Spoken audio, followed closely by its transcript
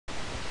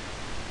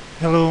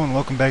Hello and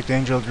welcome back to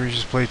Angel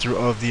Egregious's playthrough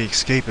of the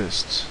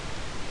Escapists.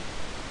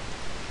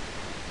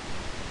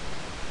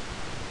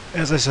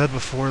 As I said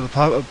before,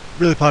 a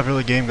really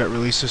popular game got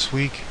released this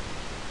week,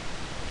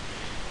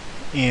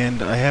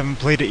 and I haven't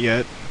played it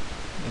yet,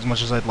 as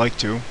much as I'd like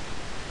to,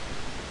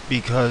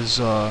 because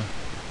I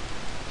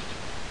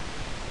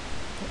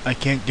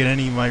can't get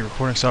any of my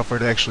recording software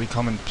to actually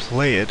come and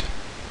play it.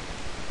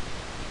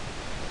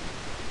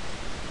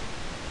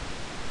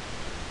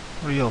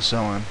 What are y'all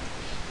selling?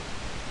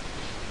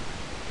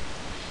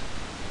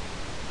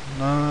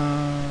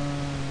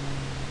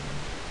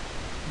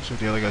 Let's see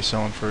what the other guy's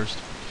selling first.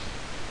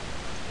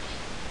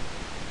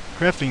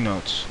 Crafting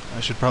notes.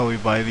 I should probably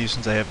buy these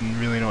since I have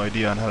really no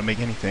idea on how to make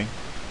anything.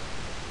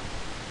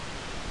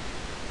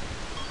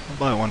 I'll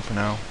buy one for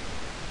now.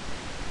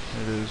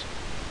 There it is.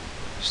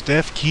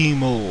 Staff key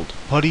mold.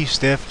 Putty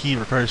staff key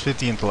requires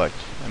 50 intellect,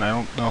 and I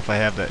don't know if I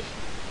have that.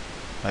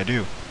 I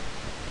do.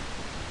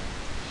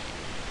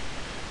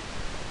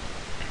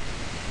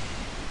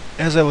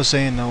 As I was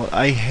saying though,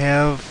 I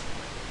have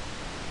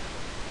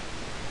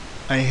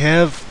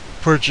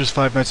purchased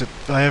Five Nights at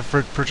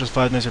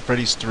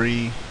Freddy's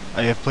 3.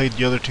 I have played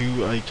the other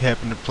two. I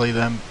happened to play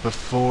them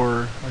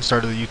before I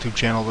started the YouTube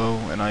channel though,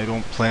 and I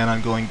don't plan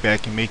on going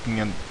back and making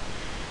them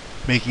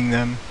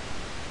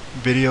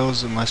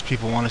videos unless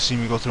people want to see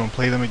me go through and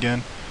play them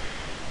again.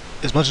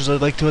 As much as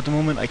I'd like to at the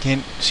moment, I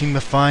can't seem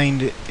to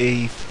find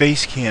a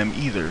face cam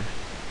either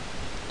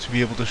to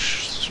be able to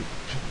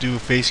do a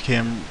face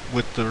cam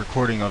with the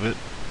recording of it.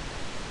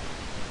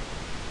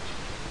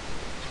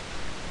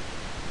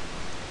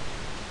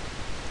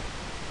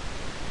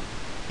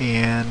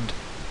 And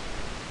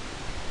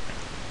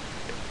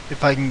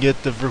if I can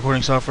get the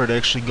recording software to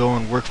actually go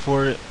and work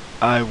for it,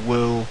 I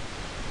will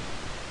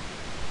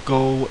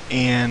go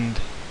and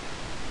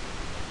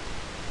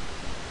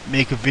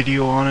make a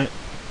video on it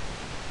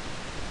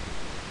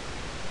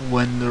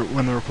when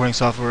the recording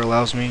software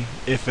allows me,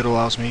 if it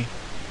allows me.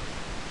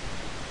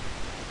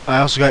 I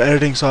also got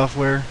editing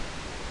software,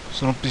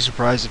 so don't be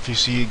surprised if you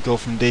see it go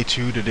from day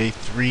 2 to day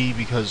 3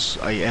 because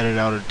I edited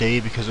out a day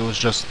because it was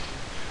just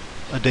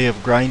a day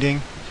of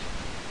grinding.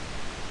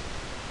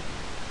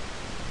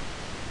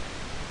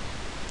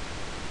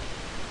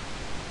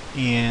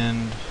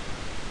 And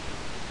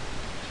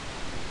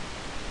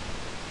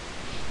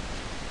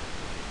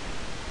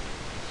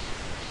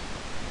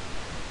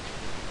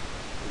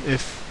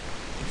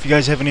if you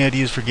guys have any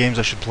ideas for games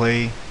I should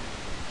play,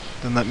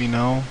 then let me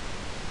know,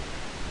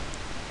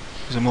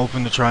 because I'm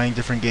open to trying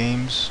different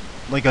games.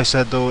 Like I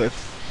said though,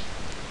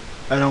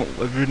 I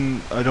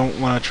don't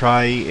want to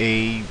try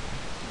a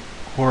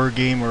horror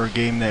game or a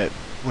game that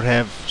would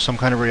have some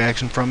kind of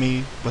reaction from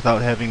me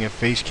without having a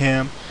face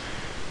cam,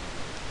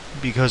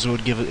 because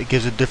it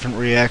gives a different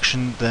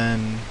reaction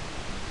than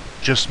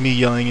just me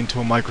yelling into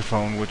a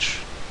microphone, which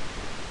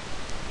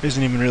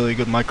isn't even really a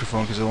good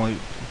microphone because it only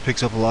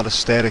picks up a lot of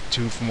static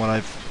too, from what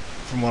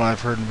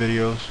I've heard in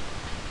videos.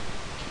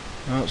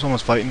 Oh,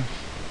 someone's fighting.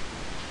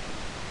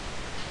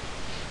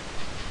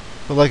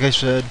 But like I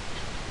said,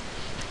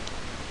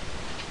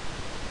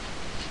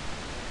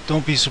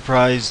 don't be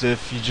surprised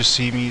if you just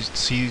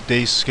see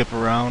days skip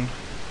around,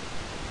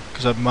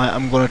 because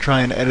I'm going to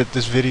try and edit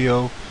this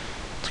video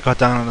to cut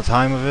down on the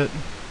time of it.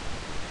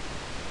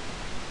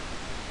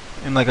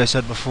 And like I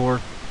said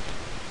before,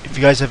 if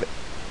you guys have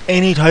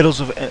any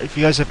if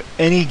you guys have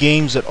any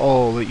games at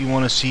all that you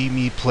want to see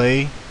me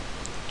play,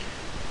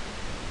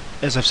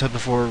 as I've said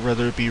before,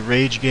 whether it be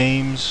rage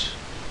games,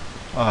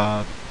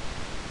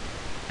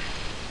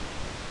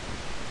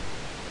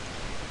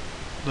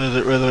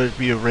 whether it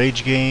be a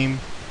rage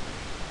game,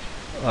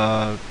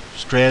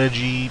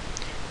 strategy,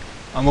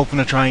 I'm open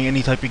to trying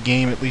any type of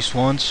game at least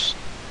once.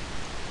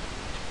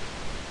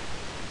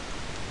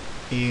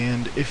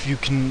 And if you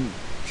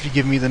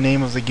give me the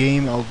name of the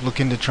game, I'll look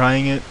into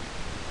trying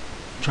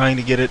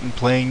to get it and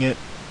playing it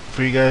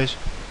for you guys.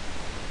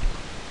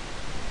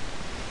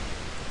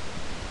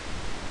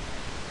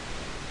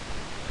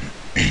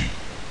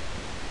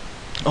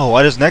 Oh,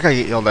 why does that guy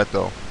get yelled at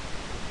though?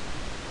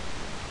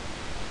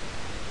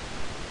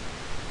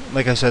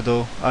 Like I said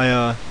though,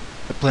 I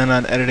plan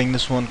on editing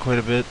this one quite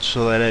a bit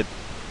so that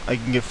I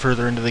can get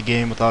further into the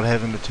game without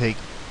having to take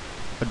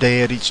a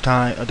day up each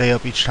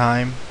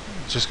time.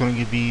 It's just going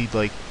to be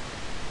like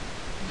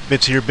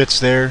bits here, bits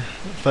there.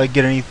 If I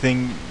get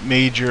anything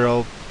major,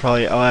 I'll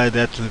add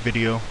that to the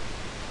video.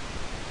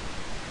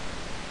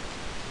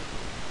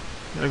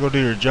 You gotta go do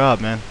your job,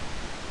 man.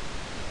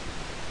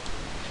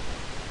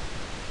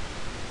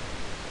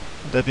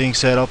 That being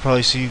said, I'll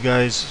probably see you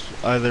guys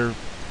either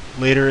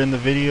later in the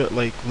video,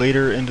 like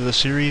later into the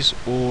series,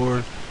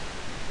 or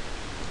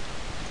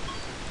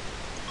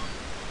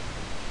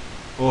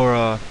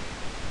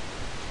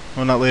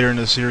well, not later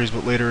into the series,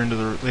 but later into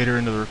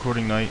the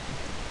recording night.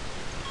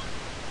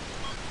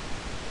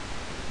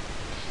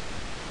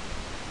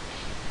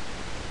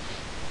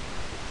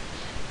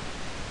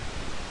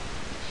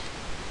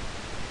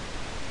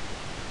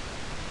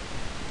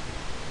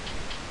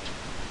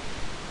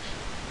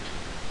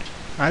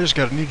 I just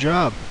got a new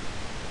job.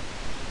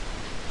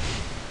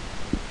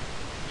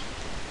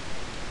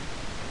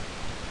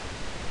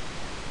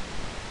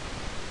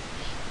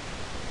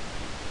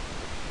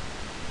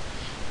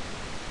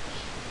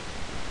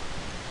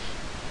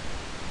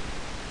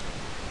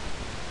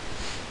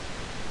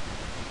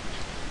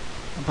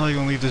 I'm probably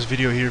gonna leave this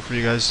video here for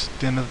you guys at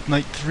the end of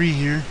night 3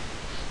 here.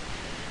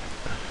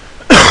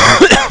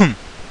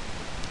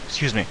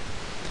 Excuse me.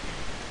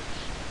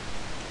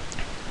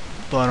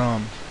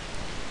 But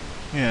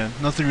yeah,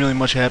 nothing really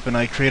much happened.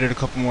 I created a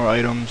couple more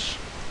items.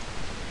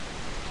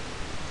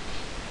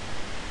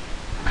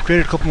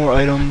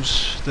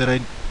 That I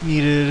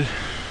needed.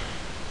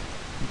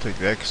 I'll take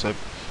that because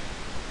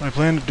what I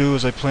plan to do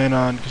is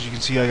because you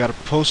can see I got a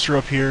poster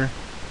up here,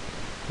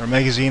 or a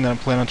magazine that I'm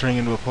planning on turning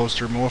into a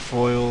poster, more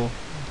foil,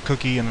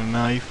 cookie, and a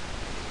knife.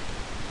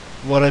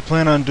 What I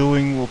plan on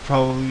doing will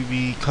probably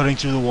be cutting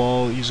through the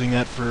wall, using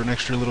that for an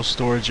extra little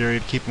storage area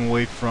to keep them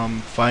away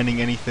from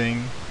finding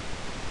anything.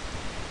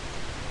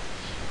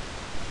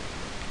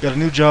 Got a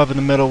new job in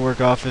the metalwork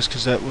office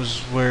because that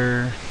was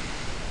where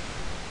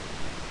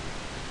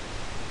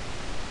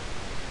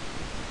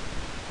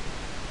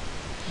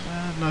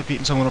I'm not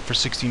beating someone up for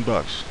 16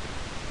 bucks.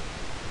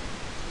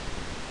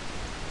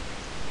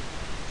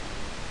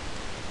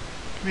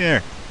 Come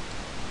here.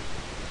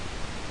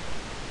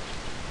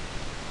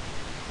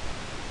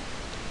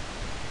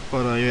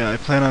 But yeah, I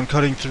plan on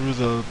cutting through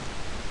the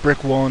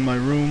brick wall in my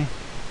room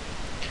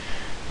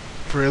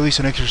for at least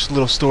an extra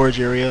little storage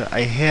area.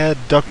 I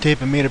had duct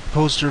tape and made a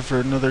poster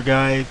for another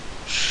guy.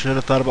 Should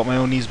have thought about my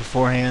own needs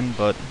beforehand,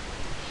 but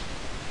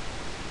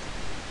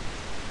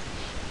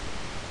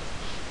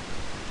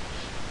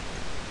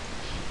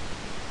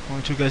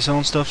only 2 guys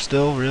selling stuff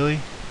still,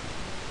 really?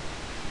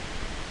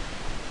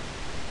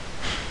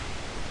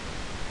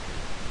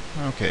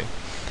 Okay.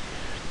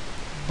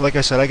 Like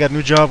I said, I got a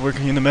new job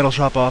working in the metal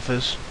shop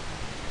office.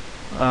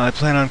 I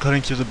plan on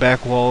cutting through the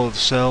back wall of the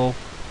cell,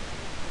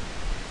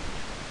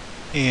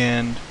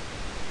 and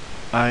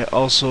I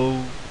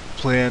also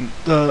plan,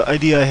 the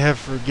idea I have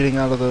for getting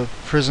out of the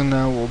prison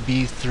now will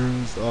be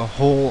through a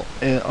hole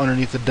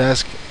underneath the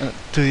desk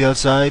to the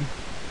outside,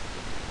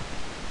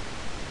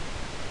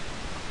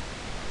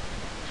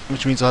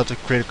 which means I'll have to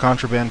create a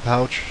contraband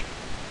pouch.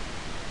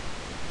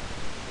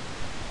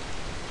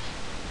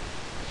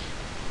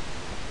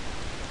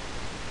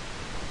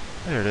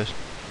 There it is.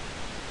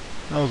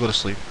 Now we'll go to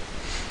sleep.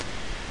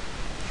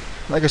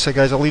 Like I said,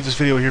 guys, I'll leave this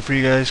video here for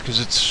you guys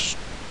because it's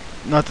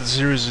not that the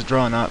series is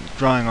drawing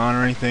on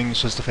or anything.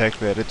 It's just the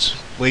fact that it's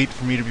late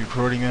for me to be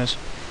recording this,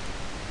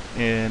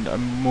 and I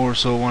more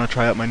so want to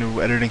try out my new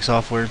editing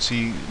software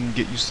and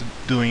get used to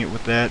doing it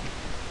with that.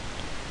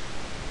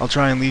 I'll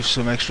try and leave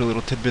some extra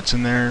little tidbits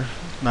in there.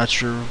 Not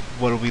sure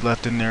what'll be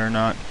left in there or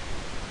not,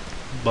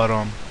 but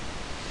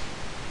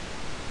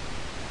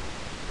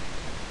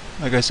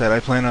like I said, I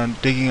plan on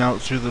digging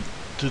out through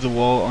the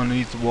wall,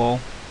 underneath the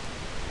wall,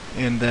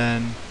 and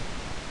then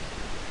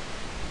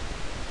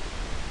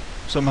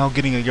somehow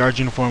getting a yard's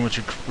uniform, which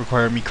would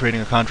require me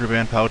creating a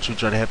contraband pouch,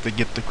 which I'd have to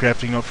get the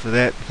crafting note for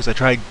that, because I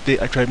tried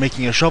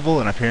making a shovel,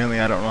 and apparently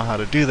I don't know how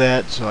to do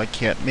that, so I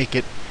can't make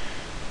it.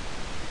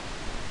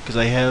 Because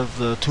I have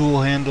the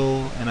tool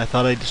handle, and I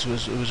thought it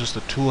was just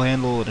a tool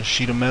handle and a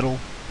sheet of metal.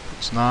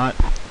 It's not.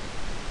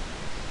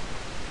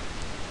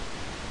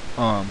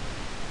 But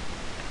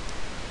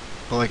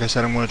like I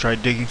said, I'm going to try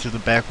digging through the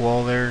back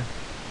wall there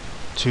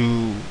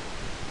to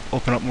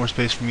open up more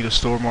space for me to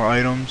store more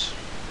items,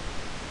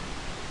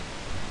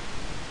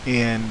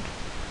 and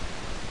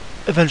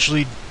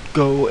eventually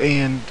go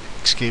and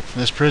escape from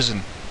this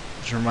prison.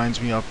 Which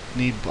reminds me, I'll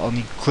need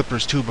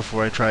clippers too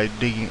before I try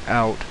digging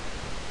out.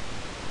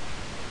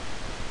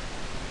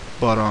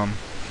 But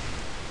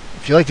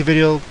if you like the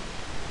video,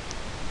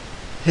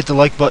 hit the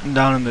like button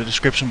down in the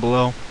description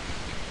below.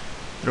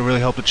 It'll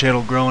really help the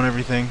channel grow and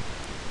everything.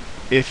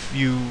 If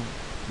you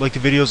like the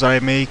videos that I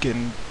make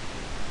and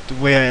the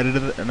way I edit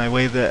it and the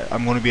way that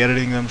I'm going to be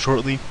editing them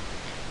shortly,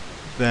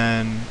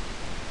 then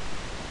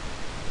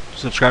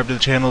subscribe to the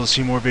channel to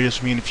see more videos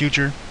from me in the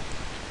future.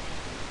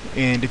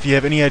 And if you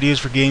have any ideas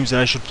for games that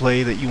I should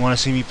play that you want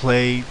to see me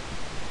play,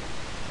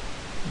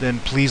 then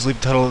please leave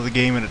the title of the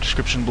game in the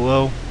description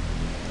below.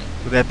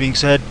 With that being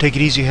said, take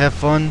it easy, have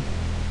fun.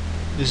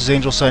 This is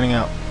Angel signing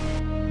out.